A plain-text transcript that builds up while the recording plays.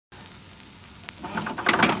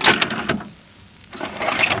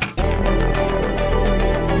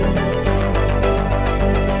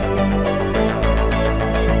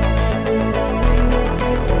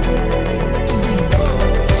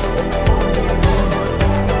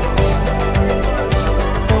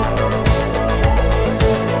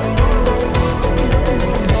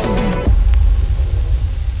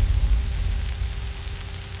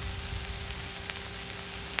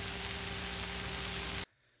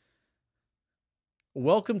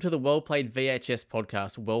Welcome to the WellPlayed VHS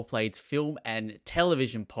podcast, WellPlayed's film and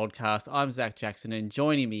television podcast. I'm Zach Jackson, and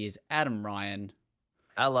joining me is Adam Ryan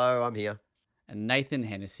Hello, I'm here. and Nathan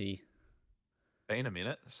Hennessy. Been a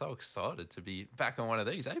minute. So excited to be back on one of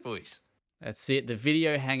these, eh, boys? That's it. The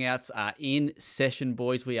video hangouts are in session,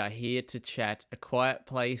 boys. We are here to chat A Quiet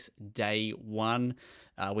Place Day 1.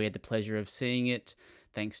 We had the pleasure of seeing it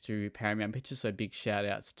thanks to Paramount Pictures, so big shout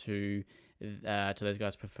outs to those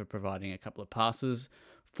guys for providing a couple of passes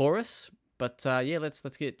for us. But yeah, let's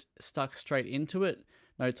get stuck straight into it.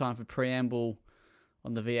 No time for preamble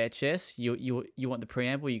on the VHS. You want the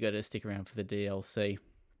preamble? You got to stick around for the DLC.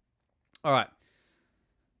 All right,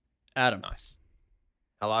 Adam. Nice.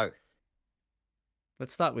 Hello.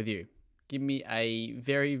 Let's start with you. Give me a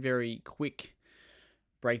very, very quick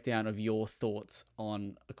breakdown of your thoughts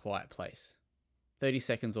on A Quiet Place. 30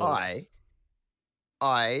 seconds or less.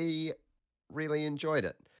 I really enjoyed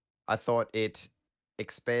it. I thought it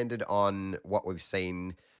expanded on what we've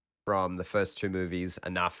seen from the first two movies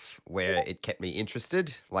enough where it kept me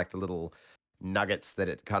interested, like the little nuggets that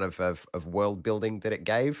it kind of world building that it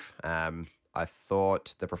gave. I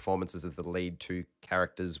thought the performances of the lead two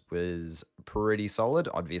characters was pretty solid.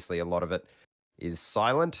 Obviously, a lot of it is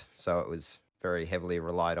silent, so it was very heavily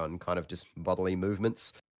relied on kind of just bodily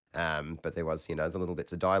movements. But there was, the little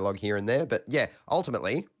bits of dialogue here and there. But yeah,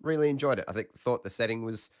 ultimately, really enjoyed it. Thought the setting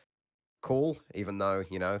was cool, even though,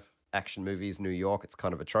 action movies, New York, it's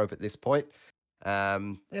kind of a trope at this point.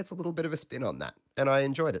 It's a little bit of a spin on that, and I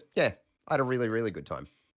enjoyed it. Yeah, I had a really, really good time.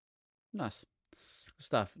 Nice. Good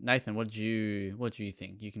stuff. Nathan, what do you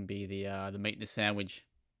think? You can be the meat in the sandwich.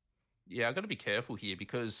 Yeah, I've got to be careful here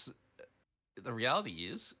because the reality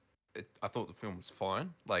is, I thought the film was fine.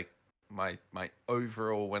 Like my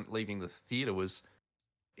overall when leaving the theater was,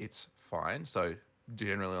 it's fine. So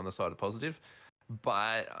generally on the side of positive.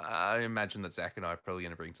 But I imagine that Zach and I are probably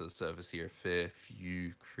going to bring to the surface here a fair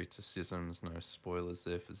few criticisms. No spoilers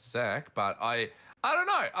there for Zach, but I don't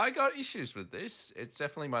know. I got issues with this. It's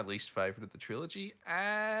definitely my least favorite of the trilogy,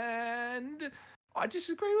 and I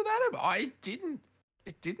disagree with Adam.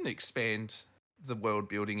 It didn't expand the world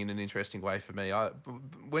building in an interesting way for me.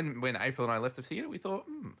 When April and I left the theater, we thought,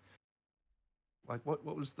 like what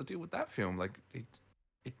was the deal with that film? Like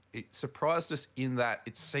it surprised us in that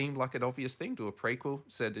it seemed like an obvious thing to a prequel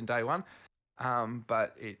said in day one,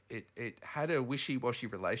 but it had a wishy-washy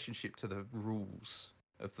relationship to the rules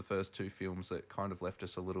of the first two films that kind of left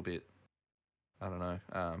us a little bit, I don't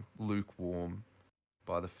know, lukewarm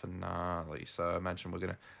by the finale. So I imagine we're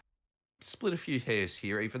going to split a few hairs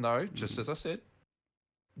here, even though, just as I said,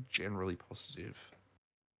 generally positive.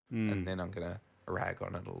 And then I'm going to rag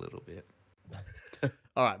on it a little bit.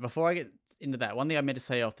 All right, before I get into that, one thing I meant to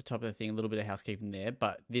say off the top of the thing, a little bit of housekeeping there,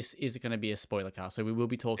 but this is going to be a spoiler cast, so we will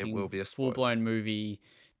be talking will be a full-blown movie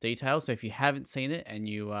details. So if you haven't seen it and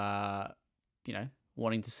you are,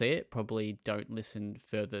 wanting to see it, probably don't listen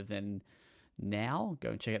further than now. Go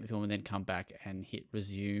and check out the film and then come back and hit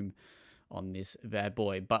resume on this bad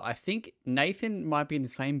boy. But I think Nathan might be in the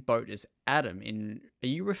same boat as Adam. Are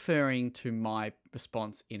you referring to my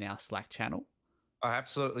response in our Slack channel? I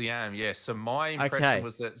absolutely am, yes. So my impression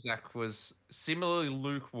was that Zach was similarly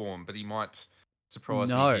lukewarm, but he might surprise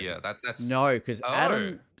me here. That's no, because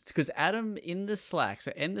Adam in the Slack.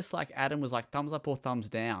 So in the Slack, Adam was like thumbs up or thumbs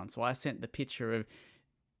down. So I sent the picture of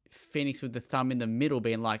Phoenix with the thumb in the middle,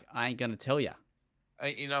 being like, "I ain't gonna tell you."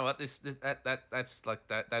 You know what? That's like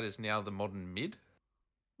that is now the modern mid.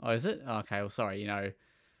 Oh, is it? Okay, well, sorry.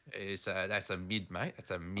 That's a mid, mate.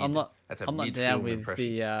 That's a mid. I'm not down with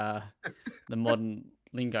impression. the modern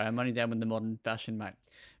lingo. I'm only down with the modern fashion, mate.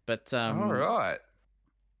 But all right,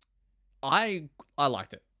 I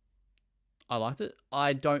liked it. I liked it.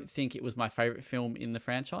 I don't think it was my favorite film in the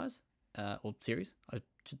franchise or series, I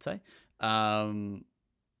should say. But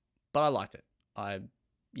I liked it.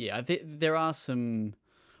 There are some.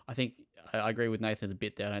 I think I agree with Nathan a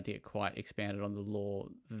bit there. I don't think it quite expanded on the lore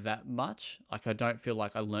that much. Like I don't feel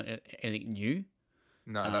like I learned anything new.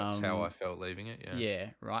 No, that's how I felt leaving it. Yeah. Yeah.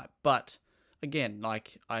 Right. But again,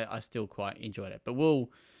 like I still quite enjoyed it. But we'll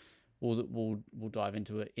dive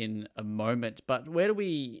into it in a moment. But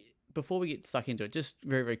before we get stuck into it, just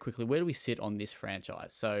very, very quickly, where do we sit on this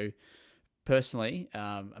franchise? So personally,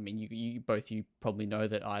 I mean, you probably know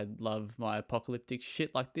that I love my apocalyptic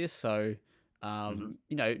shit like this. So,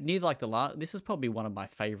 near like this is probably one of my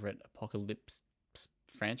favorite apocalypse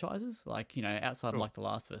franchises. Like, outside of like The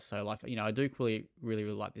Last of Us. So, like, I do really, really,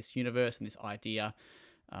 really like this universe and this idea.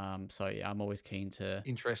 So yeah, I'm always keen to.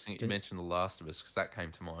 Interesting you mentioned The Last of Us because that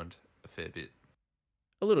came to mind a fair bit.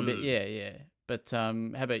 A little bit, yeah. But how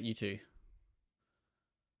about you two?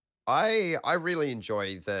 I really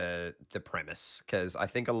enjoy the premise because I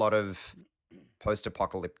think a lot of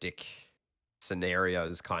post-apocalyptic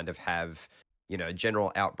scenarios kind of have,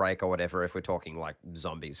 general outbreak or whatever, if we're talking like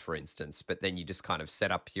zombies, for instance, but then you just kind of set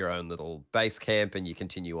up your own little base camp and you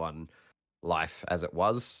continue on life as it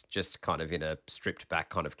was, just kind of in a stripped back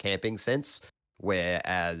kind of camping sense.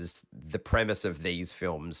 Whereas the premise of these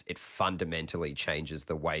films, it fundamentally changes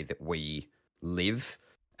the way that we live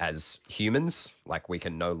as humans. Like we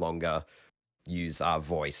can no longer use our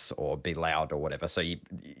voice or be loud or whatever. So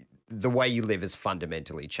the way you live is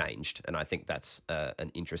fundamentally changed, and I think that's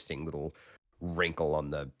an interesting little wrinkle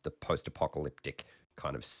on the post-apocalyptic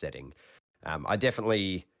kind of setting. I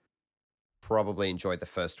definitely probably enjoyed the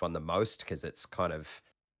first one the most because it's kind of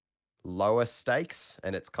lower stakes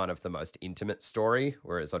and it's kind of the most intimate story,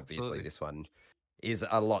 whereas obviously Absolutely. this one is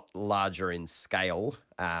a lot larger in scale.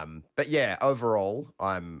 But yeah, overall,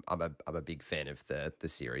 I'm a big fan of the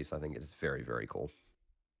series. I think it's very, very cool.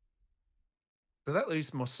 So that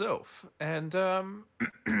leaves myself, and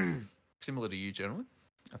similar to you, gentlemen.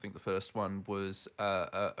 I think the first one was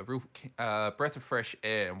a real breath of fresh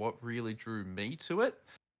air, and what really drew me to it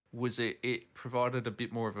was it provided a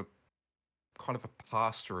bit more of a kind of a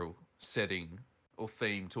pastoral setting or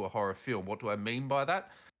theme to a horror film. What do I mean by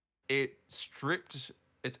that? It stripped.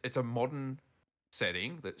 It's a modern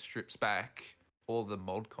setting that strips back all the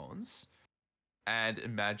mod cons and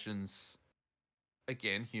imagines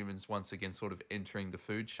again humans once again sort of entering the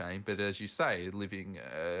food chain, but as you say, living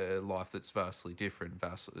a life that's vastly different,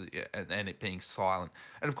 yeah, and it being silent.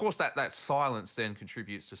 And of course that silence then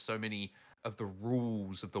contributes to so many of the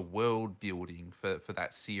rules of the world building for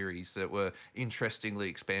that series that were interestingly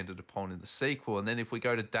expanded upon in the sequel. And then if we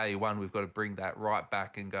go to day one, we've got to bring that right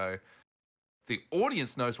back and go, the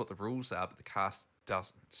audience knows what the rules are, but the cast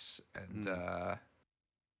doesn't. And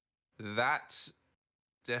that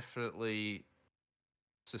definitely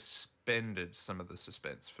suspended some of the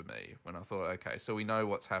suspense for me when I thought, okay, so we know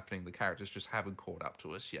what's happening. The characters just haven't caught up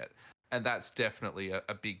to us yet. And that's definitely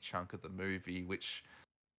a big chunk of the movie, which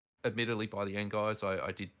admittedly by the end, guys,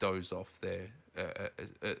 I did doze off there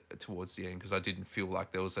towards the end because I didn't feel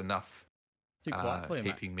like there was enough Too quiet for you,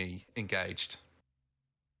 mate. keeping me engaged.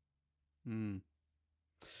 All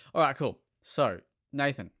right, cool. So,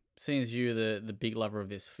 Nathan, seeing as you're the big lover of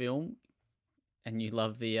this film, and you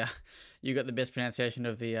love the, you got the best pronunciation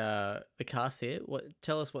of the cast here.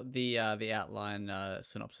 Tell us what the outline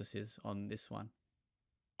synopsis is on this one.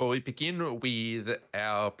 Well, we begin with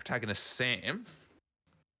our protagonist Sam,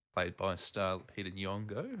 played by star Peter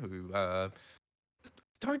Nyong'o, who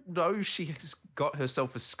don't know she has got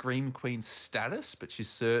herself a Scream Queen status, but she's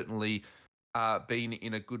certainly been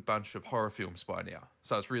in a good bunch of horror films by now.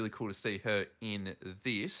 So it's really cool to see her in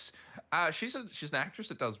this. She's an actress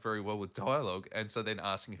that does very well with dialogue, and so then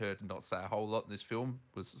asking her to not say a whole lot in this film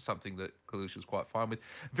was something that clearly she was quite fine with.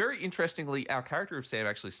 Very interestingly, our character of Sam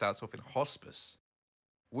actually starts off in hospice,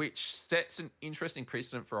 which sets an interesting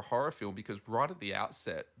precedent for a horror film because right at the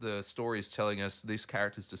outset, the story is telling us this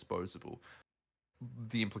character's disposable.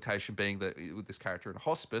 The implication being that with this character in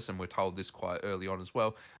hospice, and we're told this quite early on as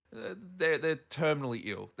well, they're terminally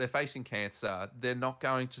ill. They're facing cancer. They're not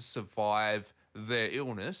going to survive their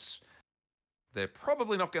illness. They're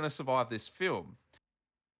probably not going to survive this film.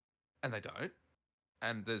 And they don't.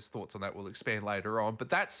 And there's thoughts on that we'll expand later on. But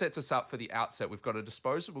that sets us up for the outset. We've got a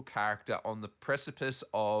disposable character on the precipice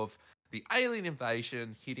of the alien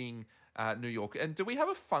invasion hitting New York. And do we have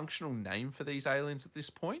a functional name for these aliens at this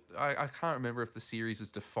point? I can't remember if the series has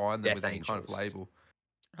defined them Death with any kind of Angels. label.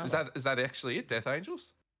 Oh. Is that actually it? Death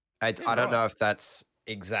Angels? I don't know if that's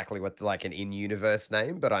exactly what like an in-universe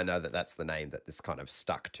name, but I know that that's the name that this kind of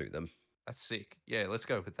stuck to them. That's sick. Yeah, let's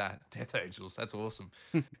go with that. Death Angels. That's awesome.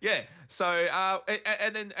 Yeah. So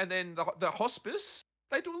and then the hospice,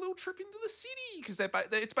 they do a little trip into the city because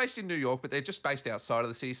it's based in New York, but they're just based outside of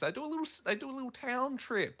the city. So they do a little town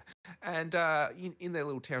trip, and in their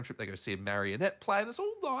little town trip, they go see a marionette play, and it's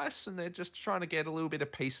all nice, and they're just trying to get a little bit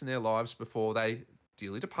of peace in their lives before they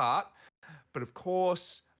dearly depart. But of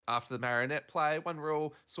course, after the marionette play, when we're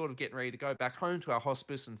all sort of getting ready to go back home to our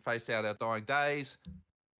hospice and face out our dying days,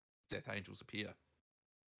 Death Angels appear.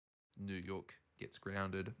 New York gets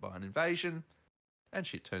grounded by an invasion, and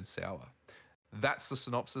shit turns sour. That's the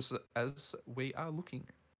synopsis as we are looking.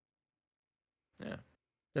 Yeah.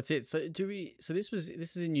 That's it. So this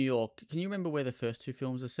is in New York. Can you remember where the first two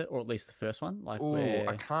films are set, or at least the first one? Like where?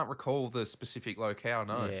 I can't recall the specific locale.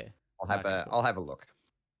 No. Yeah. I'll have a look.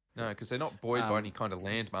 No, because they're not buoyed by any kind of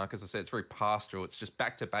landmark. As I said, it's very pastoral. It's just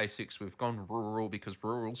back to basics. We've gone rural because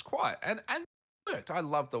rural's quiet and worked. I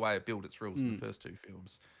love the way it built its rules in the first two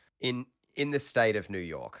films. In in the state of New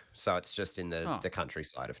York, so it's just in Oh, the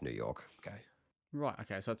countryside of New York. Okay. right.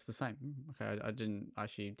 Okay, so it's the same. Okay, I didn't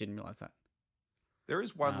realize that. There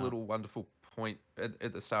is one Uh, little wonderful point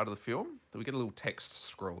at the start of the film that we get a little text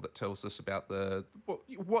scroll that tells us about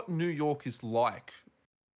what New York is like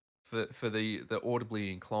for the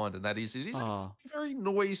audibly inclined, and that is it is a oh, very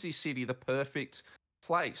noisy city, the perfect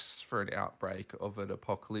place for an outbreak of an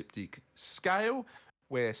apocalyptic scale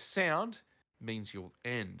where sound means you'll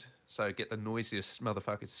end. So get the noisiest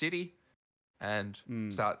motherfucking city and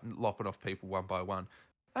mm, start lopping off people one by one.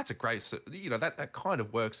 That's a great, that kind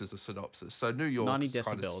of works as a synopsis. So New 90 York's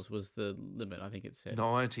kind of decibels was the limit. I think it said.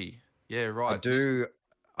 90. Yeah, I right. do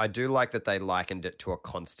I do like that they likened it to a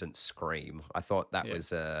constant scream. I thought that Yeah.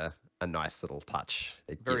 was a nice little touch.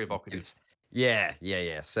 Very evocative. Yeah.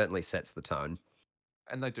 Certainly sets the tone.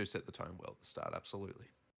 And they do set the tone well at the start, absolutely.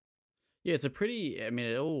 Yeah, it's a pretty. I mean,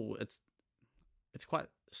 it's quite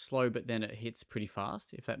slow, but then it hits pretty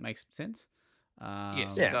fast. If that makes sense.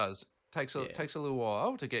 Yes, Yeah. it does. Yeah. Takes a little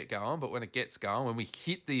while to get going, but when it gets going, when we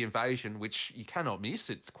hit the invasion, which you cannot miss,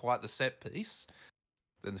 it's quite the set piece,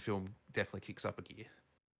 then the film definitely kicks up a gear.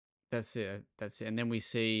 That's it. That's it. And then we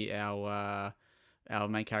see our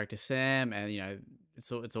main character Sam, and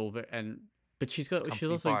it's all very, but she's Accompanied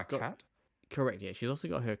also by a got cat. correct. Yeah, she's also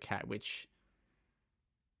got her cat, which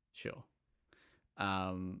sure.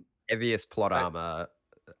 Um, Heaviest plot They, armor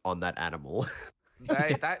on that animal.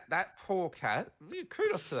 that poor cat.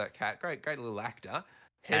 Kudos to that cat. Great little actor.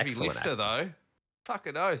 Heavy Excellent lifter actor. though.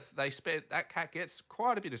 Fucking oath. That cat gets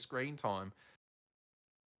quite a bit of screen time.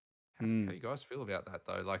 How do you guys feel about that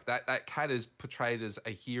though? Like that cat is portrayed as a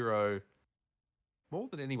hero more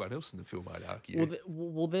than anyone else in the film, I'd argue.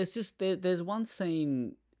 there's there's one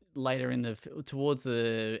scene later in towards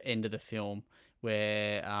the end of the film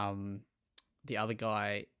where the other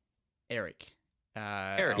guy Eric,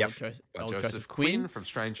 Eric, old Joseph, by old Joseph Quinn from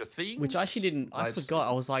Stranger Things. which I actually didn't. I latest forgot. I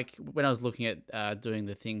season. was like, when I was looking at doing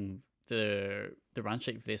the run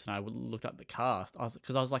sheet for this, and I looked up the cast.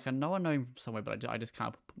 Because I was like, I know him from somewhere, but I just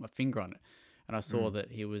can't put my finger on it. And I saw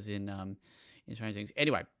that he was in Stranger Things.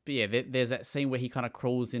 Anyway, but yeah, there's that scene where he kind of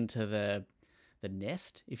crawls into the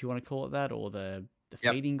nest, if you want to call it that, or the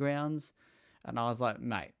Yep. feeding grounds. And I was like,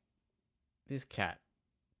 mate, this cat,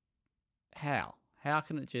 how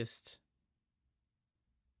can it just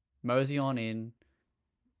mosey on in,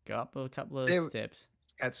 go up a couple of There- steps?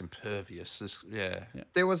 Cat's impervious. Yeah.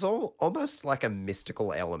 There was almost like a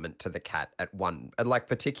mystical element to the cat at like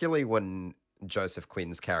particularly when Joseph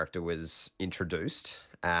Quinn's character was introduced.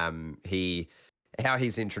 How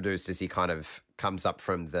he's introduced is he kind of comes up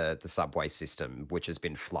from the subway system, which has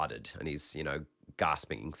been flooded, and he's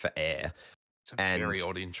gasping for air. It's a very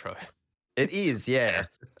odd intro. It is, yeah.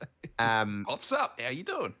 It just pops up. How you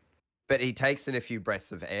doing? But he takes in a few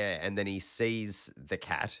breaths of air, and then he sees the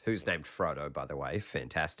cat, who's named Frodo, by the way.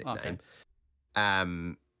 Fantastic Okay.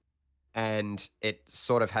 name. And it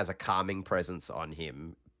sort of has a calming presence on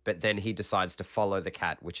him. But then he decides to follow the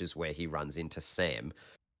cat, which is where he runs into Sam.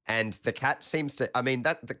 And the cat seems to,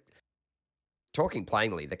 talking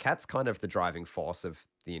plainly, the cat's kind of the driving force of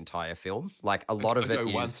the entire film. Like a lot of it go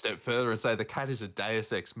is one step further and say the cat is a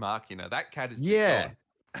Deus Ex Machina. That cat is Yeah.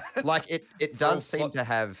 Like it For all does seem plot- to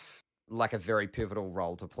have like a very pivotal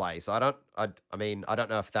role to play. So I don't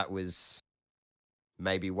know if that was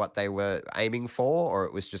maybe what they were aiming for, or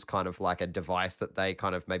it was just kind of like a device that they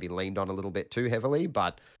kind of maybe leaned on a little bit too heavily.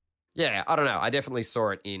 But yeah, I don't know. I definitely saw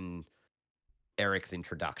it in Eric's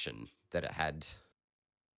introduction that it had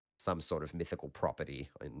some sort of mythical property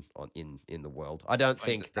in the world. I don't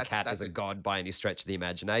think the cat is a god by any stretch of the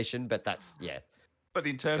imagination, but that's But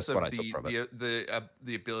in terms That's of what I took from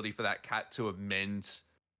the ability for that cat to amend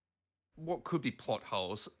what could be plot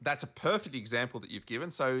holes, that's a perfect example that you've given.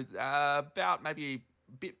 So about maybe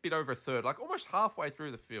a bit over a third, like almost halfway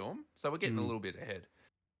through the film. So we're getting a little bit ahead.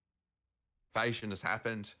 Invasion has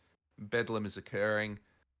happened. Bedlam is occurring.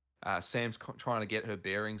 Sam's trying to get her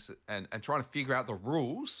bearings and trying to figure out the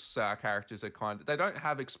rules. So our characters are they don't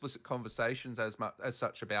have explicit conversations as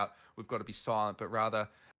such about we've got to be silent, but rather,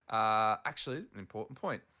 actually, an important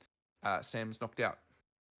point. Sam's knocked out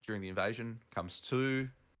during the invasion, comes to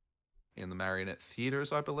in the Marionette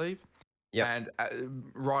Theatres, I believe. Yep.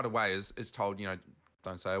 And right away is told,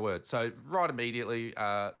 don't say a word. So right immediately,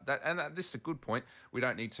 this is a good point. We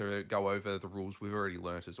don't need to go over the rules we've already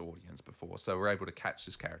learnt as audience before, so we're able to catch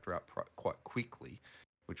this character up quite quickly,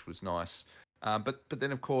 which was nice. But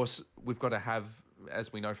then of course we've got to have,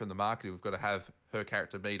 as we know from the marketing, we've got to have her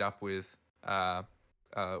character meet up with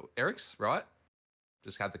Eric's, right?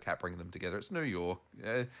 Just have the cat bring them together. It's New York.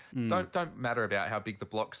 Mm. Don't matter about how big the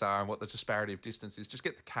blocks are and what the disparity of distance is. Just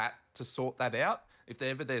get the cat to sort that out. If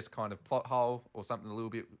ever there's kind of plot hole or something a little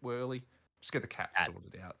bit whirly, just get the cat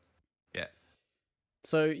sorted out. Yeah.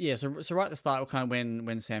 So yeah, so right at the start, kind of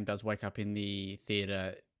when Sam does wake up in the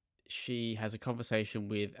theater, she has a conversation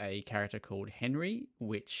with a character called Henry,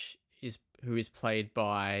 who is played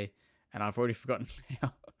by, and I've already forgotten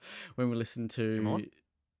now when we listen to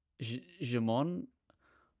Jimon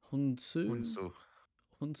Hunsu.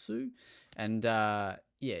 Hunsu, and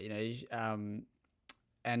yeah,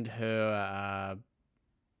 and her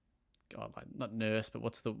God, like not nurse, but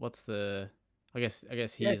what's the I guess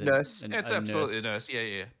he is nurse. It's a absolutely nurse. a nurse.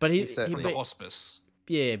 Yeah. But He's certainly The hospice.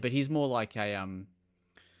 yeah, but he's more like a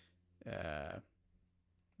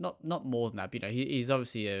not more than that. But, he's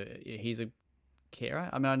obviously he's a carer.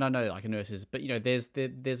 I mean, I know like a nurse is, but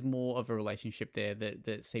there's more of a relationship there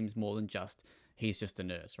that seems more than just he's just a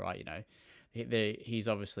nurse, right? He's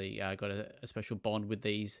obviously got a special bond with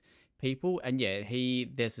these people, and yeah,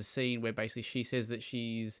 there's a scene where basically she says that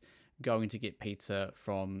she's going to get pizza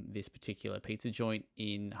from this particular pizza joint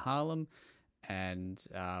in Harlem, and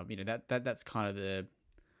that's kind of the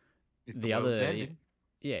world's other ending.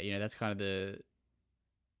 yeah, that's kind of the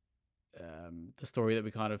story that we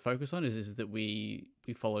kind of focus on is that we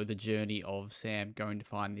follow the journey of Sam going to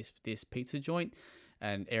find this pizza joint,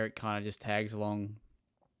 and Eric kind of just tags along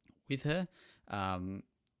with her. I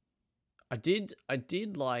did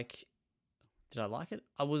like. Did I like it?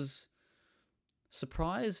 I was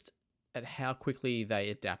surprised at how quickly they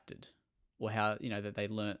adapted, or how that they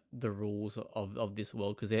learnt the rules of this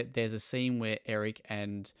world. Because there's a scene where Eric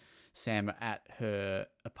and Sam are at her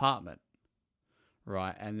apartment,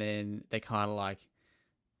 right, and then they kind of like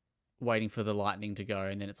waiting for the lightning to go,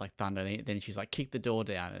 and then it's like thunder, and then she's like kick the door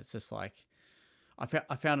down. It's just like I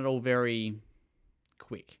found it all very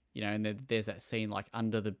quick, and then there's that scene like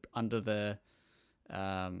under the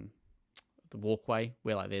walkway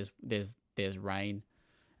where like there's rain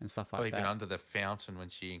and stuff like Or even that. under the fountain when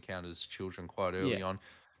she encounters children quite early on.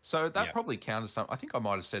 So that probably counters some. I think I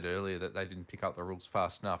might have said earlier that they didn't pick up the rules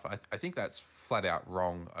fast enough. I think that's flat out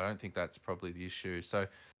wrong. I don't think that's probably the issue. So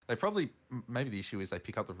they probably, maybe the issue is they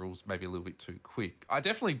pick up the rules maybe a little bit too quick. I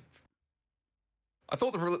thought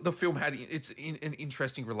the film had an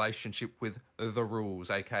interesting relationship with the rules,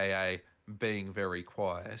 aka being very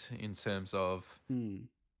quiet in terms of.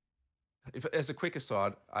 If, as a quick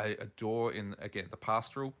aside, I adore again the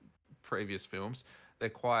pastoral previous films. They're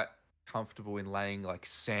quite comfortable in laying like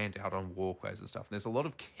sand out on walkways and stuff. And there's a lot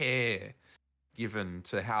of care given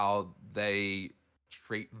to how they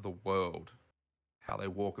treat the world, how they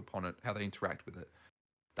walk upon it, how they interact with it.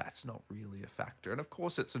 That's not really a factor. And of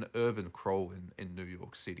course, it's an urban crawl in New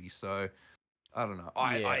York City. So I don't know.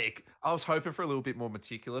 I was hoping for a little bit more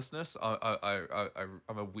meticulousness.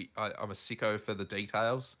 I'm a sicko for the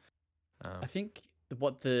details. I think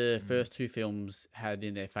what the first two films had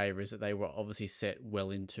in their favor is that they were obviously set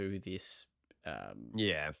well into this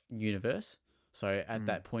universe. So at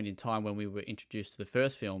that point in time when we were introduced to the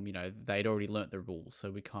first film, they'd already learnt the rules.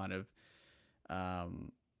 So we kind of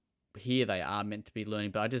here they are meant to be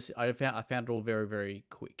learning, but I found it all very, very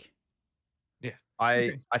quick. Yeah.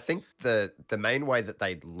 I think the main way that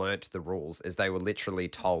they learnt the rules is they were literally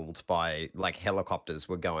told by like helicopters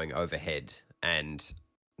were going overhead, and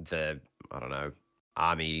the I don't know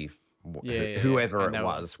army whoever it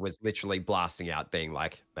was literally blasting out, being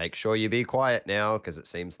like, make sure you be quiet now because it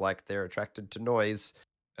seems like they're attracted to noise.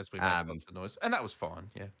 As we make lots of noise, and that was fine.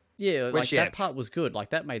 Yeah, like that part was good, like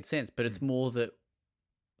that made sense, but it's more that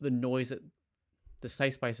the noise that the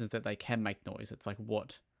safe spaces that they can make noise. It's like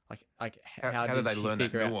what, like how did they learn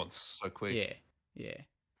that figure nuance so quick? Yeah.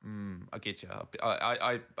 I get you.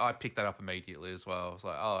 I picked that up immediately as well. I was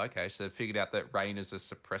like, oh, okay. So they figured out that rain is a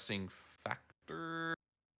suppressing factor.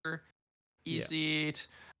 Is it?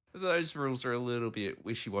 Those rules are a little bit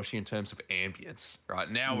wishy-washy in terms of ambience. Right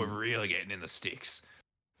now, we're really getting in the sticks.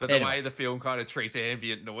 But the way the film kind of treats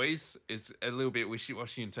ambient noise is a little bit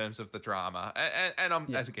wishy-washy in terms of the drama. And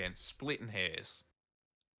I'm, as again, splitting hairs.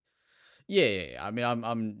 Yeah. I mean,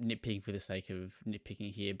 I'm nitpicking for the sake of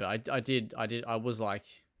nitpicking here, but I was like,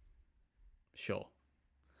 sure.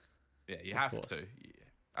 Yeah, you have to. Yeah.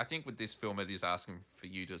 I think with this film, it is asking for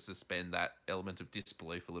you to suspend that element of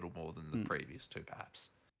disbelief a little more than the previous two, perhaps.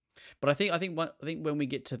 But I think when we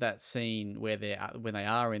get to that scene where when they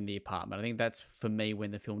are in the apartment, I think that's for me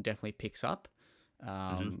when the film definitely picks up.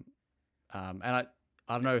 And I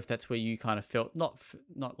don't know if that's where you kind of felt not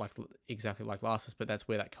like exactly like Last, but that's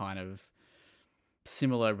where that kind of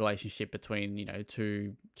similar relationship between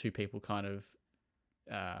two people kind of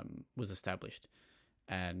was established.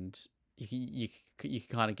 and you can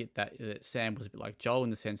kind of get that Sam was a bit like Joel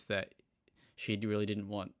in the sense that she really didn't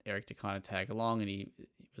want Eric to kind of tag along, and he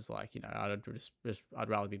was like, I'd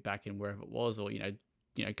rather be back in wherever it was, or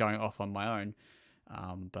going off on my own.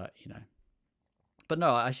 But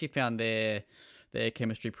no, I actually found their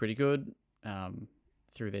chemistry pretty good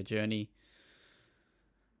through their journey.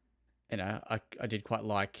 I did quite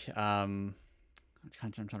like. I'm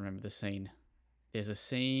trying to remember the scene. There's a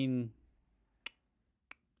scene.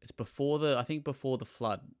 It's before the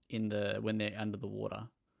flood when they're under the water.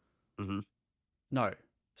 Mm-hmm. No,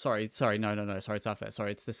 sorry, no. Sorry, it's after that.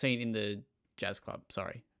 Sorry, it's the scene in the jazz club.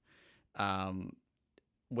 Sorry,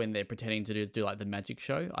 when they're pretending to do like the magic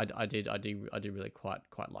show. I did really quite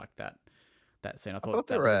like that scene. I thought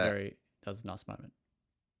that was a nice moment.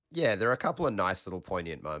 Yeah, there are a couple of nice little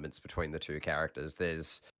poignant moments between the two characters.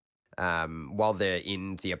 There's while they're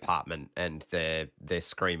in the apartment and they're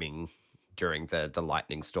screaming during the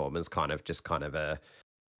lightning storm is kind of a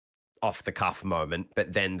off the cuff moment,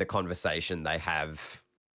 but then the conversation they have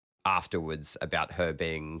afterwards about her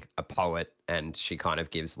being a poet, and she kind of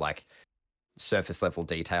gives like surface level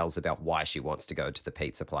details about why she wants to go to the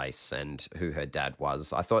pizza place and who her dad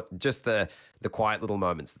was. I thought just the quiet little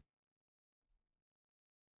moments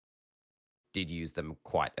did use them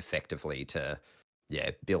quite effectively to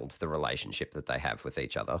build the relationship that they have with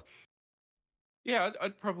each other. Yeah,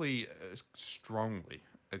 I'd probably strongly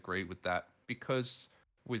agree with that, because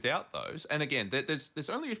without those, and again, there's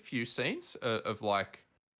only a few scenes of like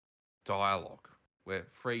dialogue where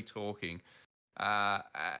free talking, and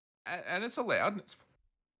it's allowed, and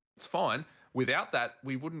it's fine. Without that,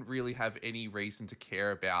 we wouldn't really have any reason to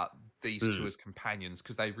care about these two as companions,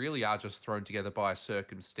 because they really are just thrown together by a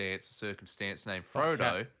circumstance named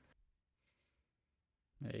Frodo.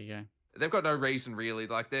 There you go. They've got no reason really.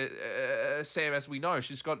 Like Sam, as we know,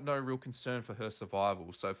 she's got no real concern for her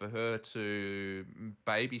survival. So for her to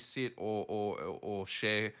babysit or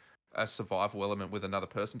share a survival element with another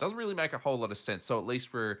person doesn't really make a whole lot of sense. So at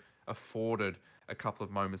least we're afforded a couple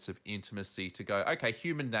of moments of intimacy to go, okay,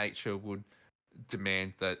 human nature would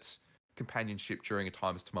demand that companionship during a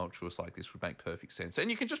time as tumultuous like this would make perfect sense.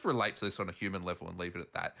 And you can just relate to this on a human level and leave it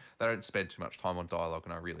at that. They don't spend too much time on dialogue,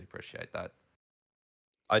 and I really appreciate that.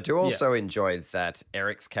 I do also enjoy that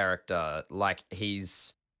Eric's character, like,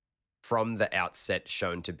 he's from the outset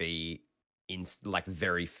shown to be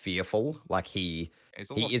very fearful. Like he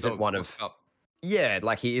isn't one of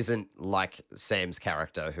like he isn't like Sam's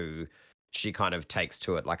character, who she kind of takes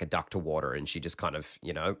to it like a duck to water, and she just kind of,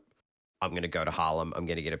 I'm going to go to Harlem, I'm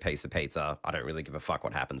going to get a piece of pizza, I don't really give a fuck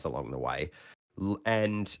what happens along the way.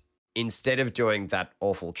 And instead of doing that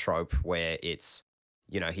awful trope where it's,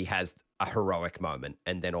 he has a heroic moment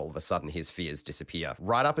and then all of a sudden his fears disappear,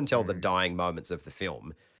 right up until the dying moments of the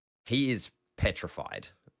film, he is petrified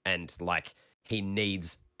and like he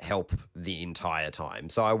needs help the entire time.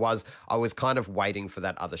 So I was kind of waiting for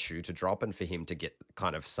that other shoe to drop and for him to get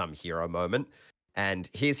kind of some hero moment. And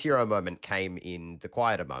his hero moment came in the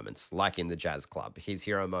quieter moments, like in the jazz club. His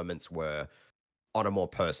hero moments were on a more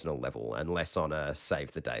personal level and less on a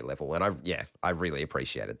save the day level. And I really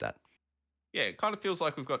appreciated that. Yeah, it kind of feels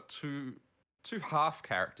like we've got two half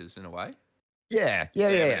characters in a way. Yeah.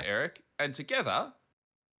 Eric, and together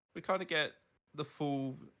we kind of get the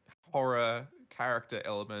full horror character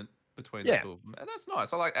element between the two of them, and that's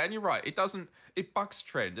nice. I like, and you're right, it bucks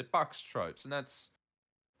trend, it bucks tropes, and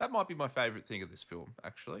that might be my favorite thing of this film,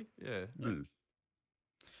 actually. Yeah. All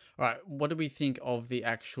right, what do we think of the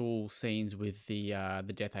actual scenes with the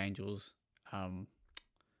Death Angels?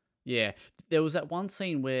 Yeah, there was that one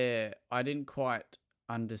scene where I didn't quite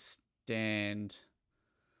understand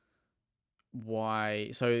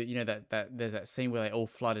why. So that there's that scene where they all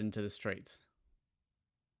flood into the streets.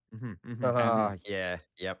 Yeah,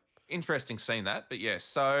 yep. Interesting scene that, but yeah.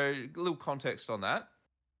 So a little context on that.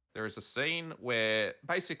 There is a scene where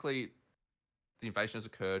basically the invasion has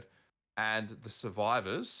occurred, and the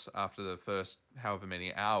survivors, after the first however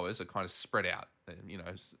many hours, are kind of spread out,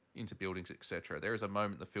 into buildings, etc. There is a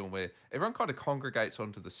moment in the film where everyone kind of congregates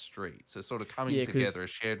onto the streets. They're sort of coming together, a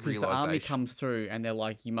shared realization. Because the army comes through, and they're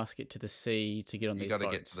like, you must get to the sea to get on these boats. You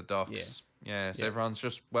got to get to the docks. Yeah, so everyone's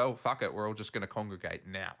just, well, fuck it, we're all just going to congregate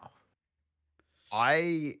now.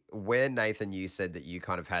 Where Nathan, you said that you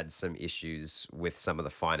kind of had some issues with some of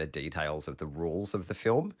the finer details of the rules of the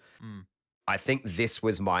film. I think this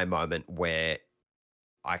was my moment where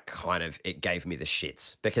it gave me the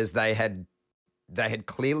shits, because they had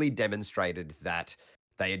clearly demonstrated that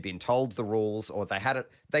they had been told the rules, or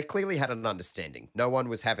they clearly had an understanding. No one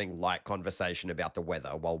was having light conversation about the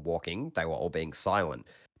weather while walking. They were all being silent,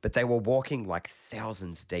 but they were walking like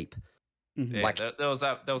thousands deep. Mhm. Yeah, Like, there was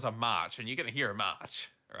a march, and you're gonna hear a march,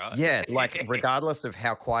 right? yeah, like regardless of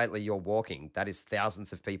how quietly you're walking, that is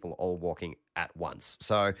thousands of people all walking at once.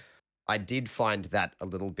 So I did find that a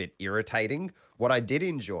little bit irritating. What I did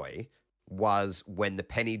enjoy was when the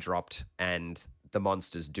penny dropped and the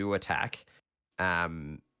monsters do attack.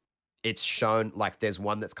 Um, it's shown like there's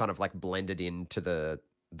one that's kind of like blended into the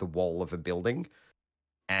wall of a building,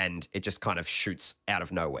 and it just kind of shoots out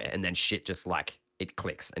of nowhere, and then shit just like it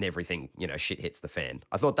clicks and everything, shit hits the fan.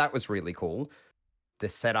 I thought that was really cool. The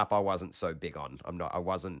setup I wasn't so big on. I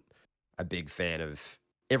wasn't a big fan of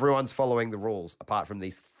everyone's following the rules apart from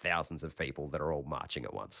these thousands of people that are all marching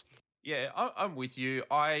at once. Yeah, I'm with you.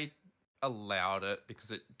 I allowed it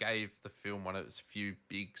because it gave the film one of its few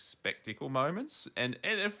big spectacle moments, and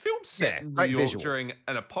a film set Yeah, in New great York visual. during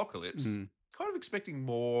an apocalypse, Mm. kind of expecting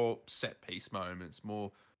more set piece moments,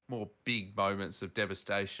 more big moments of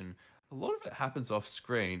devastation. A lot of it happens off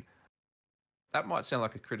screen. That might sound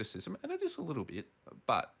like a criticism, and it is a little bit,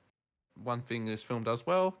 but one thing this film does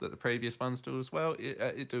well that the previous ones do as well,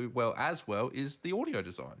 it do well as well, is the audio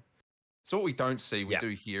design. So what we don't see, we Yeah. do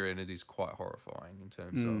hear, and it is quite horrifying in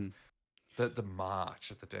terms of Mm. the march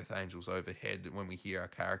of the Death Angels overhead when we hear our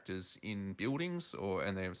characters in buildings,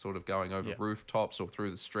 and they're sort of going over Yeah. rooftops or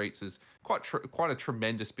through the streets, is quite a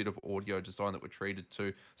tremendous bit of audio design that we're treated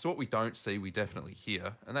to. So what we don't see, we definitely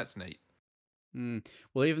hear, and that's neat. Mm.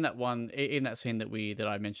 Well, even that one in that scene that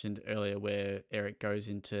I mentioned earlier, where Eric goes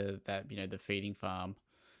into that the feeding farm,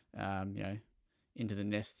 you know, into the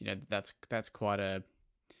nest, that's quite a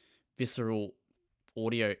visceral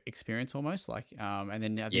audio experience almost like. And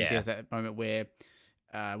then I think Yeah. there's that moment where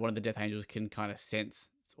one of the Death Angels can kind of sense,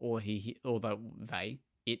 or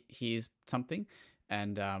it hears something,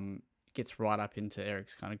 and gets right up into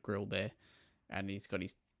Eric's kind of grill there, and he's got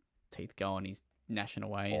his teeth going, he's gnashing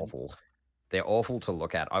away, and Awful. They're awful to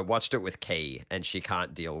look at. I watched it with Key, and she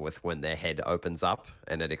can't deal with when their head opens up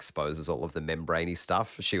and it exposes all of the membraney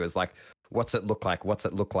stuff. She was like, "What's it look like? What's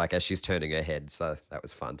it look like?" as she's turning her head. So that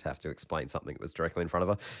was fun to have to explain something that was directly in front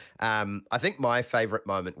of her. I think my favorite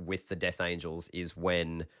moment with the Death Angels is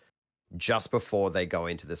when just before they go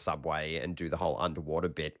into the subway and do the whole underwater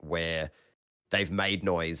bit where they've made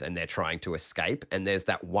noise and they're trying to escape. And there's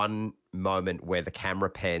that one moment where the camera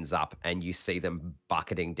pans up and you see them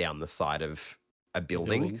bucketing down the side of a the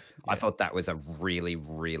building. buildings. I Yeah. thought that was a really,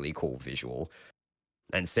 really cool visual.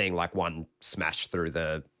 And seeing like one smash through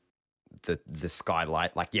the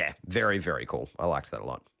skylight, like, yeah, very, very cool. I liked that a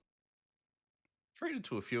lot. Treated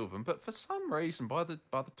to a few of them, but for some reason, by the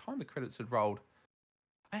time the credits had rolled,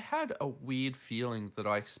 I had a weird feeling that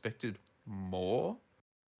I expected more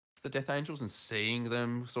of the Death Angels and seeing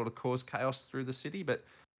them sort of cause chaos through the city, but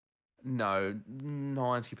no,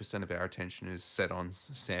 90% of our attention is set on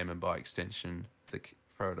Sam and by extension,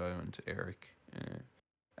 Frodo and Eric. Yeah.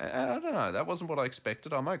 I don't know. That wasn't what I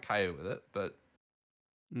expected. I'm okay with it, but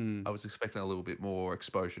Mm. I was expecting a little bit more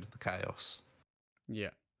exposure to the chaos.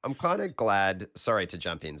 Yeah. I'm kind of glad. Sorry to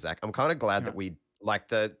jump in, Zach. I'm kind of glad that Right. we like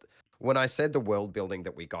when I said the world building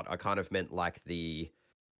that we got, I kind of meant like you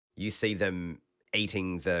see them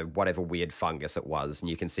eating the whatever weird fungus it was, and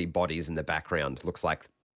you can see bodies in the background. Looks like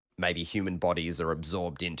maybe human bodies are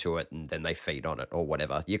absorbed into it and then they feed on it or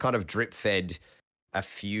whatever. You kind of drip fed a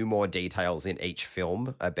few more details in each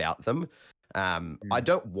film about them. I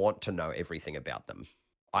don't want to know everything about them.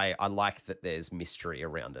 I like that there's mystery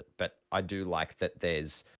around it, but I do like that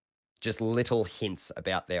there's just little hints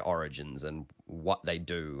about their origins and what they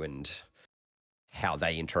do and how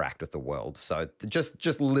they interact with the world. So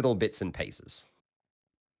just little bits and pieces.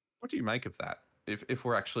 What do you make of that? If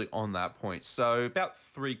we're actually on that point, so about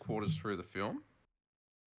 3/4 through the film,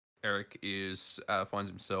 Eric is finds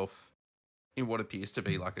himself in what appears to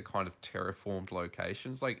be like a kind of terraformed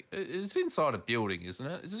location. It's like it's inside a building, isn't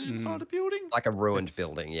it? Is it inside Mm. a building? Like a ruined It's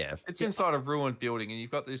building, yeah. It's yeah. inside a ruined building, and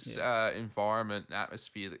you've got this Yeah. environment and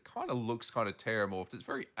atmosphere that kind of looks kind of terramorphed. It's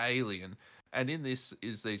very alien, and in this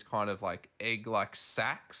is these kind of like egg-like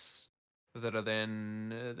sacs that are then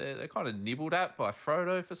they're kind of nibbled at by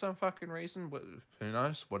Frodo for some fucking reason. Who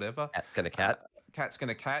knows? Whatever. Cat's gonna Uh, cat. Cat's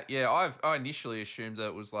gonna cat. Yeah, I initially assumed that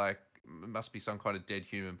it was like it must be some kind of dead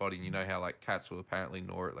human body. And you know how like cats will apparently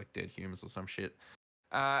gnaw at like dead humans or some shit.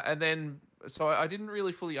 And then, so I didn't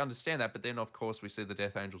really fully understand that. But then, of course, we see the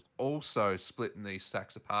Death Angels also splitting these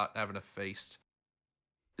sacks apart and having a feast.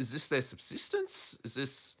 Is this their subsistence? Is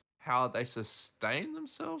this how they sustain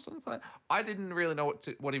themselves on the planet? I didn't really know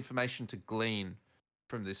what information to glean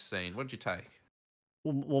from this scene. What did you take?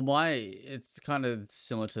 it's kind of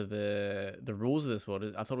similar to the rules of this world.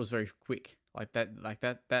 I thought it was very quick.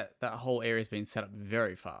 That whole area's been set up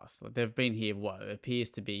very fast. Like they've been here what appears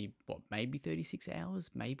to be maybe 36 hours,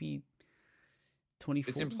 maybe 24.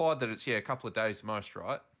 It's implied that it's a couple of days most,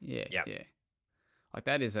 right? Yeah, Yep. yeah. Like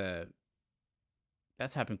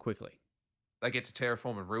that's happened quickly. They get to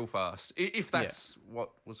terraforming real fast. If that's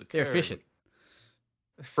what was They're occurring. efficient.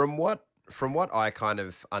 From what I kind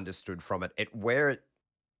of understood from it,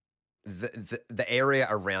 the area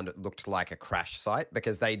around it looked like a crash site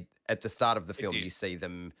because they at the start of the film did. you see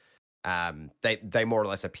them they more or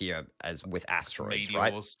less appear as with asteroids,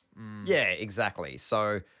 right? Meteors. Mm. Yeah, exactly.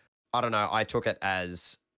 So I don't know, I took it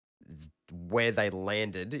as where they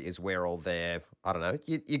landed is where all their I don't know,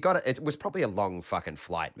 you got it was probably a long fucking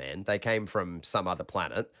flight, man. They came from some other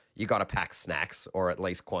planet. You got to pack snacks, or at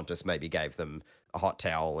least Qantas maybe gave them a hot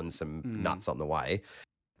towel and some nuts on the way.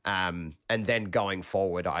 And then going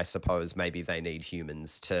forward, I suppose maybe they need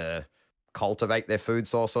humans to cultivate their food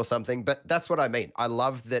source or something. But that's what I mean. I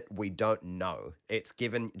love that we don't know. It's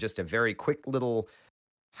given just a very quick little,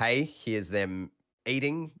 hey, here's them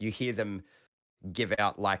eating. You hear them give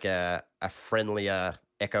out like a friendlier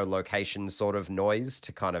echolocation sort of noise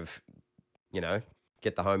to kind of,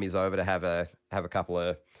 get the homies over to have a couple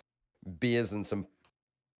of beers and some,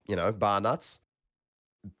 bar nuts.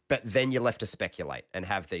 But then you're left to speculate and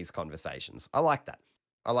have these conversations. I like that.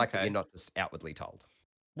 I like that Okay. you're not just outwardly told.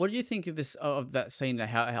 What do you think of this of that scene?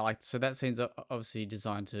 How like so that scene's obviously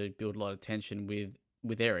designed to build a lot of tension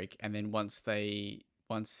with Eric, and then once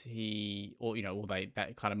he or or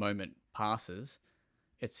that kind of moment passes,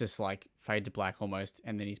 it's just like fade to black almost,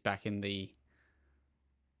 and then he's back in the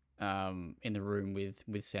room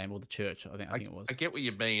with Sam or the church. I think it was. I get what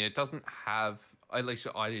you mean. It doesn't have, at least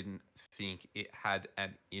I didn't think it had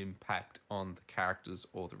an impact on the characters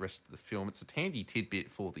or the rest of the film. It's a handy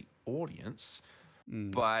tidbit for the audience,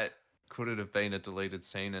 but could it have been a deleted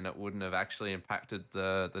scene and it wouldn't have actually impacted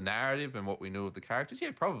the narrative and what we knew of the characters?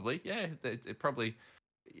 Yeah, probably. Yeah, it probably.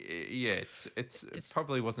 Yeah, it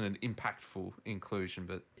probably wasn't an impactful inclusion,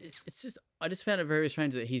 but it's just I just found it very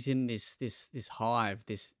strange that he's in this hive,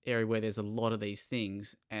 this area where there's a lot of these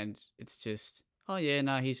things, and it's just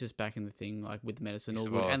he's just back in the thing like with the medicine, all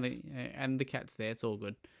good, and the cat's there, it's all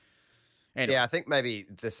good. Anyway. Yeah, I think maybe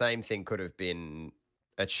the same thing could have been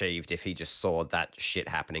achieved if he just saw that shit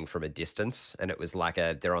happening from a distance, and it was like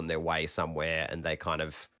they're on their way somewhere, and they kind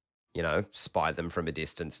of spy them from a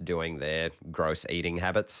distance doing their gross eating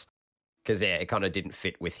habits. Because it kind of didn't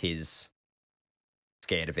fit with his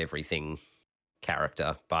scared of everything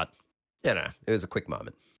character, but it was a quick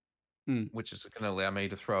moment. Which is going to allow me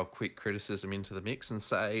to throw a quick criticism into the mix and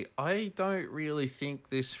say, I don't really think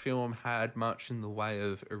this film had much in the way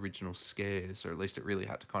of original scares, or at least it really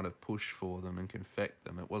had to kind of push for them and confect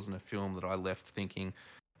them. It wasn't a film that I left thinking,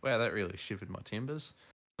 wow, that really shivered my timbers.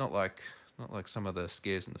 Not like some of the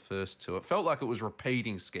scares in the first two. It felt like it was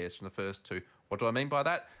repeating scares from the first two. What do I mean by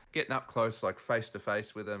that? Getting up close, like face to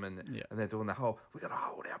face with them, and they're doing the whole, we got to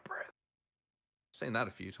hold our breath. Seen that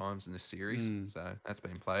a few times in this series, so that's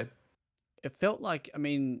been played. It felt like,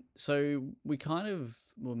 so we kind of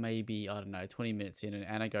were maybe, I don't know, 20 minutes in, and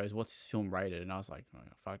Anna goes, what's this film rated? And I was like, oh,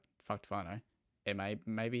 fuck if I know. MA,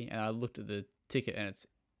 maybe. And I looked at the ticket, and it's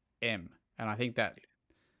M. And I think that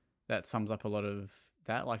sums up a lot of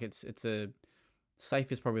that. Like, it's a,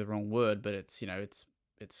 safe is probably the wrong word, but it's,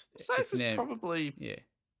 safe is probably...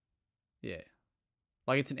 Yeah.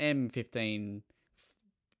 Like, it's an M15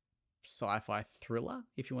 sci-fi thriller,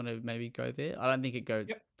 if you want to maybe go there. I don't think it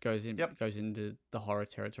goes into the horror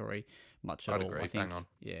territory much at all. Agree. I think, Bang on.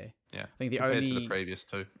 Yeah. I think compared to the previous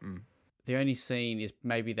two. The only scene is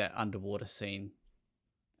maybe that underwater scene,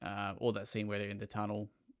 or that scene where they're in the tunnel,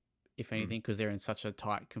 if anything, because they're in such a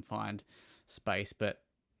tight, confined space. But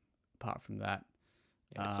apart from that,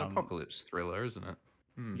 it's an apocalypse thriller, isn't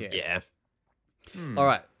it? Yeah. All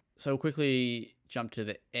right. So we'll quickly jump to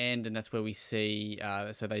the end, and that's where we see,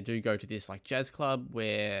 so they do go to this like jazz club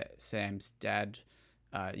where Sam's dad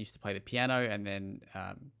used to play the piano, and then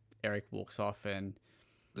Eric walks off, and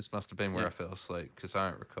this must have been where I fell asleep because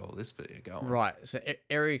I don't recall this, but go on. Right. So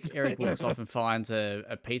Eric walks off and finds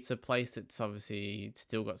a pizza place that's obviously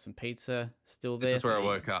still got some pizza still there. This is where I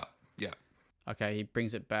woke up. Yeah. Okay, he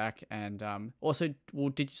brings it back, and also, well,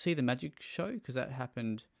 did you see the magic show? Because that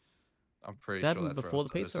happened. I'm pretty sure that's before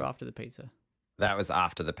the pizza or after the pizza. That was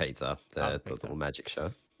after the pizza, the little magic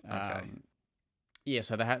show. Okay.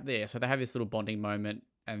 So they have this little bonding moment,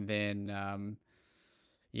 and then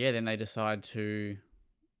then they decide to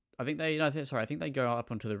I think they, no, sorry, I think they go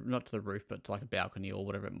up onto the, not to the roof, but to like a balcony or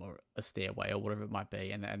whatever, or a stairway or whatever it might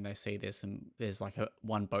be, and they see there's like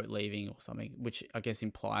one boat leaving or something, which I guess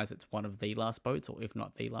implies it's one of the last boats, or if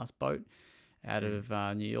not the last boat out of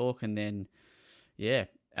New York, and then yeah,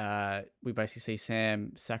 we basically see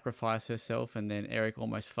Sam sacrifice herself, and then Eric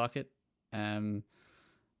almost fuck it, and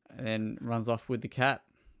then runs off with the cat.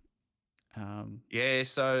 Yeah,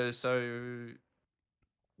 so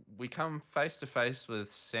we come face to face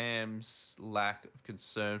with Sam's lack of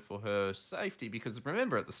concern for her safety, because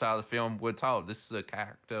remember at the start of the film we're told this is a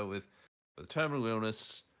character with a terminal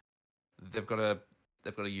illness. They've got a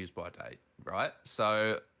use by date, right?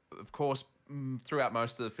 So of course throughout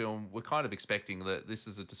most of the film we're kind of expecting that this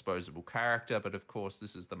is a disposable character, but of course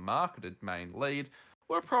this is the marketed main lead.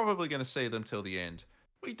 We're probably going to see them till the end.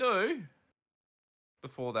 We do,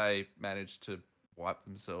 before they manage to wipe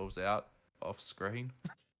themselves out off screen.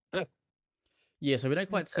 Yeah, so we don't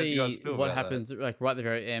quite How do you guys see feel what about that? happens like right at the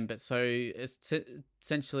very end, but so it's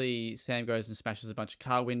essentially Sam goes and smashes a bunch of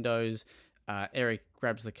car windows. Eric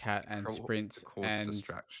grabs the cat and sprints Cause and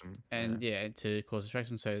distraction. yeah, to cause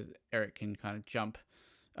distraction, so Eric can kind of jump,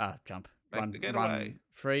 Make the getaway. run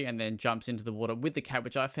free, and then jumps into the water with the cat,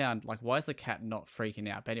 which I found like, why is the cat not freaking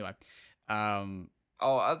out? But anyway,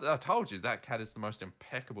 Oh, I told you that cat is the most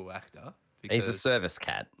impeccable actor. He's a service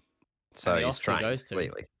cat, so and the he's Oscar trained goes to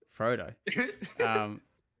clearly. Frodo.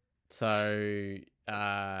 So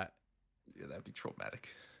yeah, that'd be traumatic.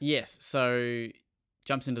 yes, so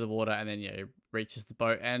jumps into the water and then reaches the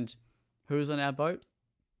boat. And who's on our boat?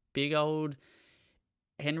 Big old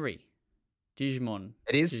Henry Digimon.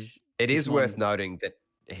 It is worth Digimon. noting that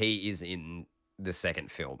he is in the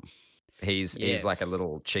second film. He's like a Yes.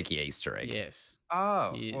 little cheeky Easter egg. Yes,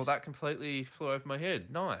 Oh, he well, is. that completely flew over my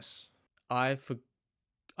head. Nice. I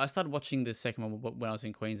started watching the second one when I was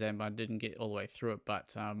in Queensland, but I didn't get all the way through it.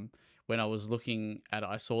 But when I was looking at it,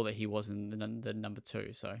 I saw that he was in the number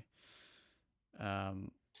 2. So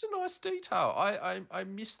It's a nice detail. I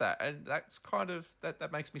miss that, and that's kind of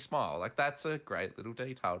that makes me smile. Like that's a great little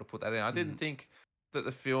detail to put that in. I didn't think that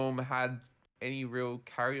the film had any real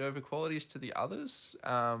carryover qualities to the others,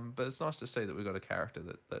 but it's nice to see that we've got a character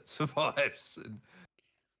that survives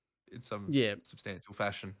in some substantial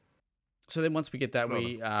fashion. So then once we get that,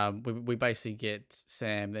 Good we basically get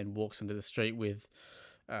Sam then walks into the street with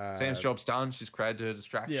Sam's job's done. She's created her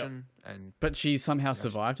distraction, but she somehow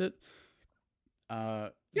survived it.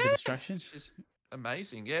 The distraction. She's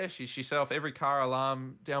amazing. Yeah, she set off every car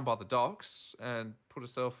alarm down by the docks and put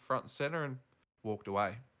herself front and center and walked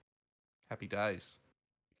away. Happy days.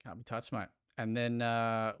 Can't be touched, mate. And then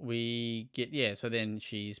we get so then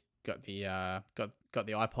she's got the got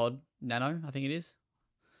the iPod Nano, I think it is.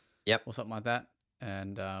 Yep. Or something like that.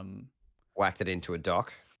 And whacked it into a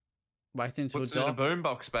dock. Whacked into Puts a dock. it in a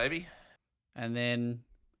boombox, baby. And then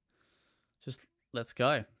just let's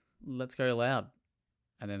go loud.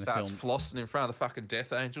 And then starts the film flossing in front of the fucking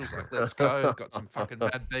Death Angels, like let's go. Got some fucking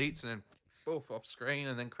mad beats, and then poof off screen,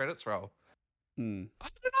 and then credits roll. I don't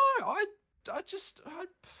know.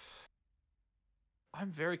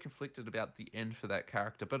 I'm very conflicted about the end for that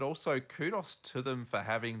character, but also kudos to them for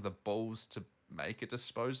having the balls to make a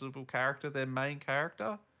disposable character their main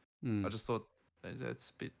character. I just thought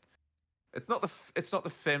it's a bit. It's not the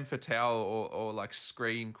femme fatale or like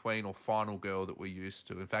scream queen or final girl that we're used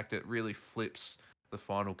to. In fact, it really flips the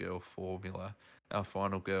final girl formula. Our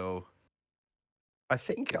final girl. I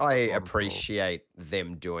think I appreciate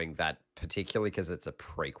them doing that, particularly because it's a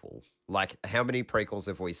prequel. Like, how many prequels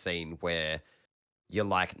have we seen where you're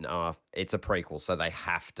like, nah, it's a prequel, so they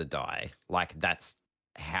have to die? Like, that's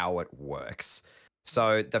how it works.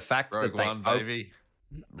 So the fact Rogue that they One, baby.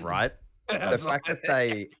 Right? The fact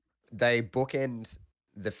that they bookend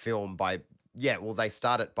the film by they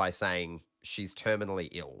start it by saying she's terminally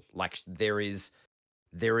ill. Like, there is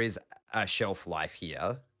a shelf life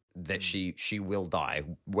here that she will die,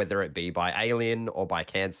 whether it be by alien or by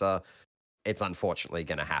cancer. It's unfortunately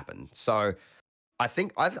going to happen. So I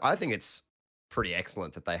think it's pretty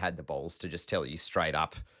excellent that they had the balls to just tell you straight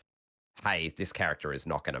up, hey, this character is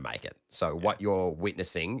not going to make it. So what you're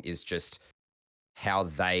witnessing is just how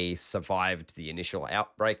they survived the initial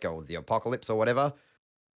outbreak or the apocalypse or whatever.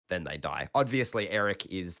 Then they die. Obviously, Eric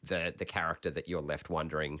is the character that you're left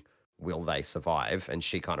wondering, will they survive? And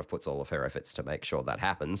she kind of puts all of her efforts to make sure that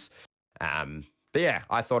happens. But yeah,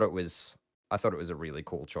 I thought it was a really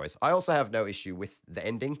cool choice. I also have no issue with the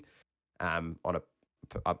ending.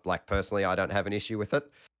 Like, personally, I don't have an issue with it.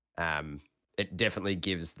 It definitely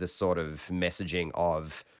gives the sort of messaging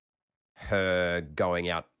of her going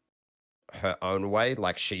out her own way,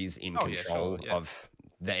 like she's in control of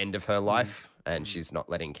the end of her life, and she's not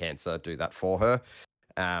letting cancer do that for her.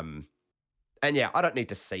 And yeah, I don't need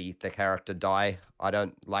to see the character die. I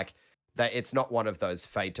don't like that. It's not one of those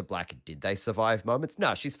fade to black. Did they survive moments?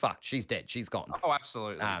 No, she's fucked. She's dead. She's gone. Oh,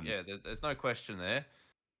 absolutely. Um, Yeah, there's no question there.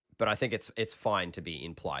 But I think it's fine to be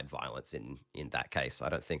implied violence in that case. I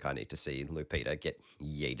don't think I need to see Lupita get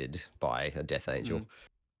yeeted by a death angel.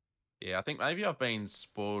 Yeah, I think maybe I've been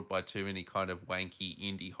spoiled by too many kind of wanky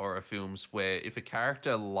indie horror films where if a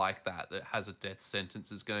character like that has a death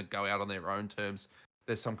sentence is going to go out on their own terms,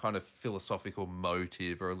 there's some kind of philosophical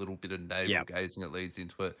motive or a little bit of navel gazing that leads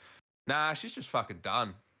into it. Nah, she's just fucking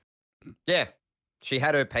done. Yeah. She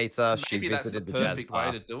had her pizza. Maybe She visited the that's the jazz perfect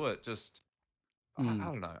bar. way to do it. Just, I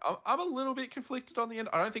don't know. I'm a little bit conflicted on the end.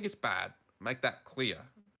 I don't think it's bad. Make that clear.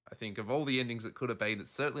 I think of all the endings it could have been, it's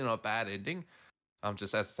certainly not a bad ending. I'm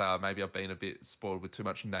just, as I say, maybe I've been a bit spoiled with too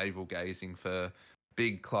much navel gazing for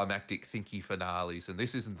big climactic thinky finales, and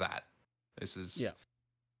this isn't that. This is, you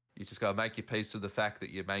just got to make your peace with the fact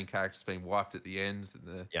that your main character's been wiped at the end,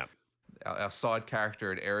 and our side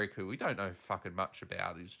character and Eric, who we don't know fucking much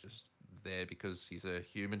about, is just there because he's a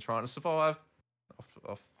human trying to survive.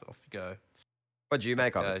 Off you go. What do you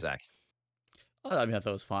make of it, Zach? I mean, I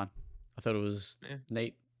thought it was fine. I thought it was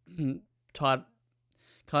neat, tight,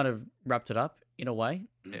 kind of wrapped it up in a way.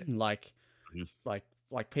 Like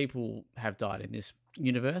people have died in this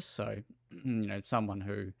universe, so someone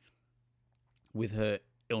who with her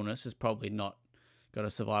illness is probably not going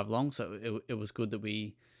to survive long. So it was good that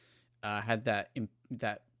we had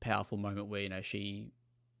that powerful moment where she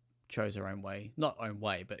chose her own way, not own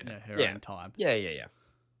way, but her own time. Yeah.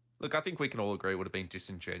 Look, I think we can all agree it would have been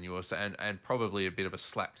disingenuous and probably a bit of a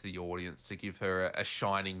slap to the audience to give her a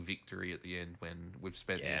shining victory at the end when we've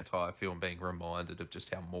spent the entire film being reminded of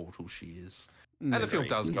just how mortal she is. And the film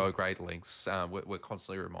does go great lengths. We're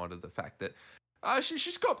constantly reminded of the fact that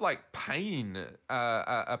she's got like pain,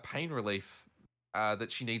 a pain relief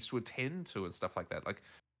that she needs to attend to and stuff like that. Like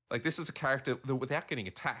this is a character that, without getting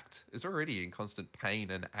attacked, is already in constant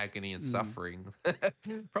pain and agony and suffering.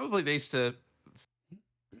 Probably needs to,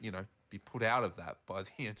 be put out of that by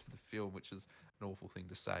the end of the film, which is an awful thing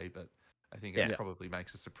to say, but I think it probably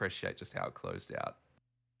makes us appreciate just how it closed out.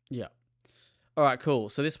 Yeah. All right, cool.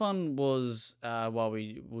 So this one was,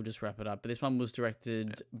 we'll just wrap it up, but this one was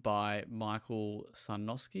directed by Michael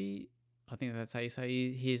Sarnowski. I think that's how you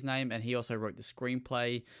say his name, and he also wrote the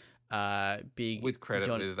screenplay. With credit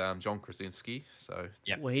with John Krasinski. So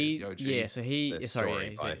well,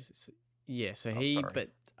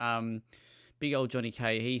 big old Johnny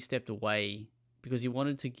K, he stepped away because he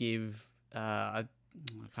wanted to give. I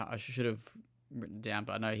should have written it down,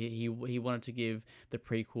 but I know he wanted to give the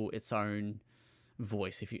prequel its own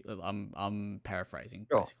voice. If you, I'm paraphrasing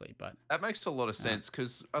basically, but that makes a lot of sense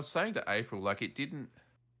because I was saying to April, like if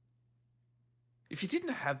you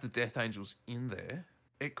didn't have the Death Angels in there,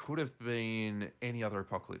 it could have been any other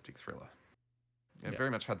apocalyptic thriller. It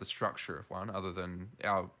very much had the structure of one, other than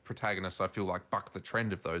our protagonists, I feel like, buck the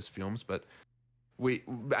trend of those films. But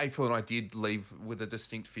April and I did leave with a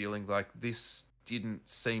distinct feeling like this didn't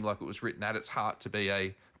seem like it was written at its heart to be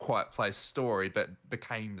a Quiet Place story, but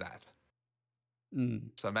became that.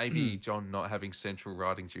 So maybe John not having central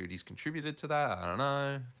writing duties contributed to that. I don't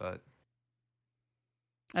know, but...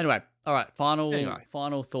 Anyway, all right.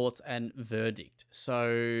 Final thoughts and verdict.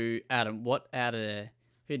 So, Adam, if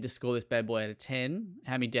you had to score this bad boy out of 10,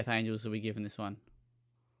 how many Death Angels are we giving this one?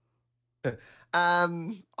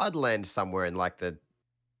 I'd land somewhere in like the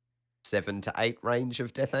 7 to 8 range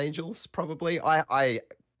of Death Angels, probably. I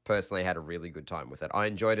personally had a really good time with it. I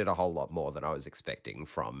enjoyed it a whole lot more than I was expecting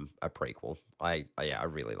from a prequel. I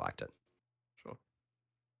really liked it. Sure.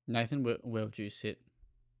 Nathan, where would you sit?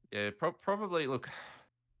 Yeah, probably. Look,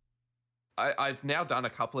 I've now done a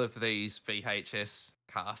couple of these VHS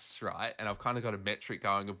casts, right? And I've kind of got a metric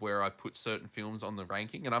going of where I put certain films on the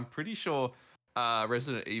ranking. And I'm pretty sure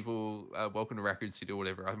Resident Evil, Welcome to Raccoon City or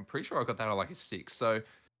whatever, I'm pretty sure I got that on like a 6. So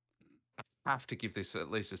I have to give this at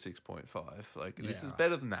least a 6.5. Like, this is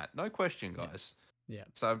better than that. No question, guys. Yeah.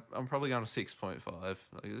 So I'm probably going to 6.5.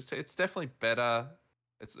 Like, it's definitely better.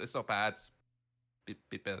 It's not bad. It's a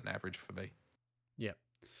bit better than average for me. Yeah.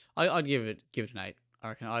 I'd give it an 8. I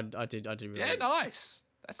reckon I did really. Yeah, nice.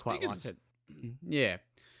 That's quite biggins. like it. Yeah.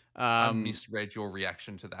 I misread your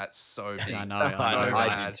reaction to that so big. I know.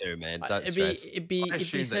 I did too, man. Don't stress. I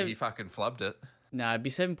assumed that you fucking flubbed it. No, it'd be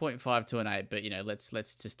 7.5 to an 8, but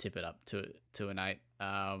let's just tip it up to an 8.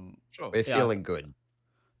 Sure. We're feeling good.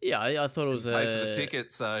 Yeah, I thought it was Didn't pay for the a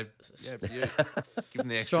ticket, so yeah, give them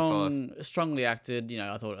the extra 5. strongly acted. You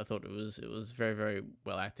know, I thought it was very very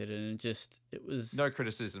well acted, and it was No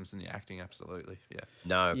criticisms in the acting, absolutely. Yeah,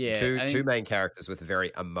 No, yeah. two main characters with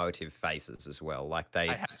very emotive faces as well. Like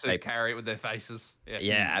I had to carry it with their faces. Yeah,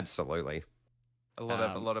 yeah, absolutely. a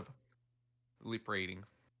lot of lip reading.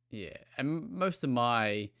 Yeah, and most of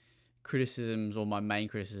my criticisms or my main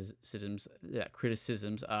criticisms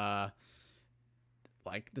are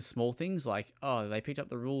like the small things, like oh they picked up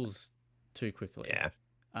the rules too quickly. Yeah.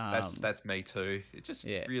 That's me too. It just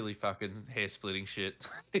really fucking hair splitting shit.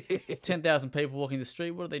 10,000 people walking the street.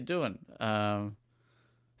 What are they doing?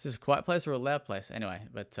 Is this a quiet place or a loud place? Anyway,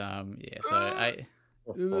 but yeah.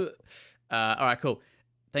 So all right, cool.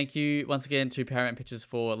 Thank you once again to Paramount Pictures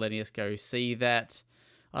for letting us go see that.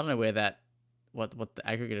 I don't know where what the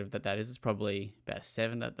aggregate of that is. It's probably about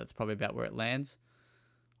 7. That's probably about where it lands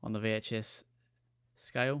on the VHS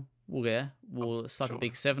scale. We'll suck a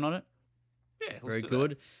big 7 on it. Yeah, very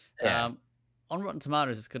good. Yeah. On Rotten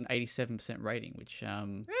Tomatoes, it's got an 87% rating, which a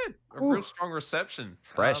real strong reception.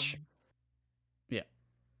 Fresh. Yeah.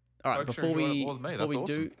 All right. Before we leave,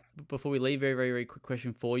 very very very quick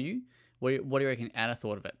question for you. What do you reckon Anna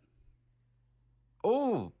thought of it?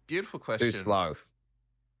 Oh, beautiful question. Too slow.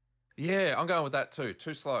 Yeah, I'm going with that too.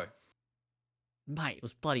 Too slow. Mate, it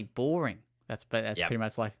was bloody boring. That's pretty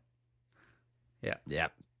much like. Yeah.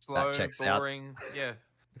 Yep. Slow, that checks boring. Out. Yeah.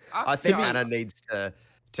 I think Anna needs to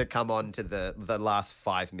come on to the last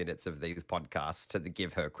 5 minutes of these podcasts to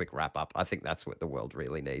give her a quick wrap up. I think that's what the world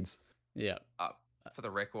really needs. Yeah. For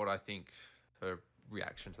the record, I think her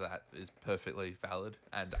reaction to that is perfectly valid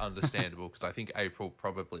and understandable because I think April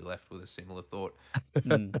probably left with a similar thought.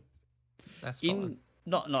 That's fine.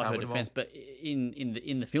 Not her defense, but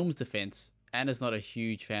in the film's defense, Anna's not a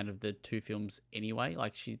huge fan of the two films anyway.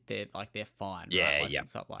 Like they're fine. Yeah, right? yeah.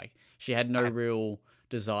 It's not like she had no real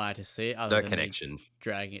desire to see it other than connection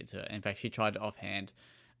dragging it to her. In fact, she tried to offhand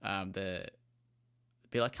be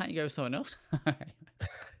like, "Can't you go with someone else?"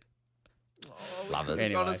 Love it.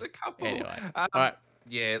 Anyway, as a couple. Anyway, all right.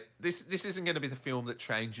 Yeah, this isn't going to be the film that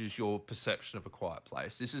changes your perception of A Quiet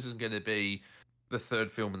Place. This isn't going to be the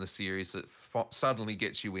third film in the series that suddenly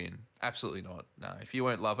gets you in. Absolutely not. No, if you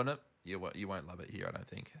weren't loving it, you won't love it here, I don't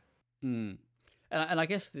think. And I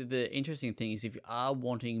guess the interesting thing is if you are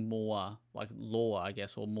wanting more like lore, I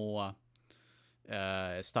guess, or more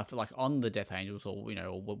stuff like on the Death Angels or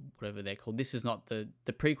or whatever they're called, this is not the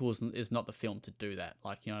prequels is not the film to do that.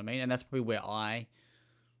 Like, you know what I mean? And that's probably where I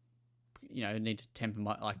need to temper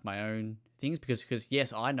my own things because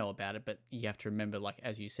yes, I know about it, but you have to remember, like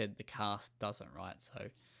as you said, the cast doesn't, right? So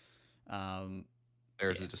there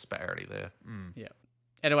is a disparity there. Yeah.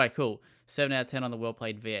 Anyway, cool. 7 out of 10 on the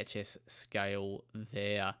WellPlayed VHS scale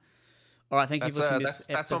there. All right, thank you for listening to this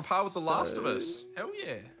that's on par with The Last of Us. Hell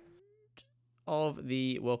yeah. Of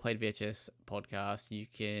the WellPlayed VHS podcast. You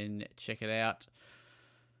can check it out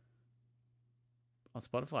on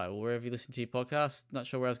Spotify or wherever you listen to your podcast. Not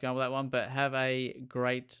sure where I was going with that one, but have a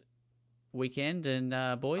great weekend.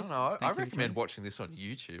 And boys, I recommend watching this on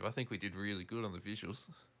YouTube. I think we did really good on the visuals.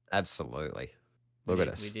 Absolutely. Look at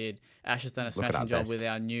us. We did. Ash has done a smashing job with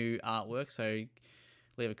our new artwork. So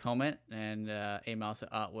leave a comment and email us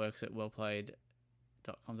at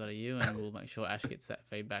artworks@wellplayed.com.au and we'll make sure Ash gets that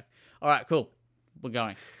feedback. All right, cool. We're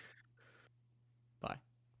going. Bye.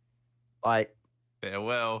 Bye.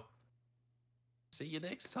 Farewell. See you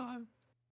next time.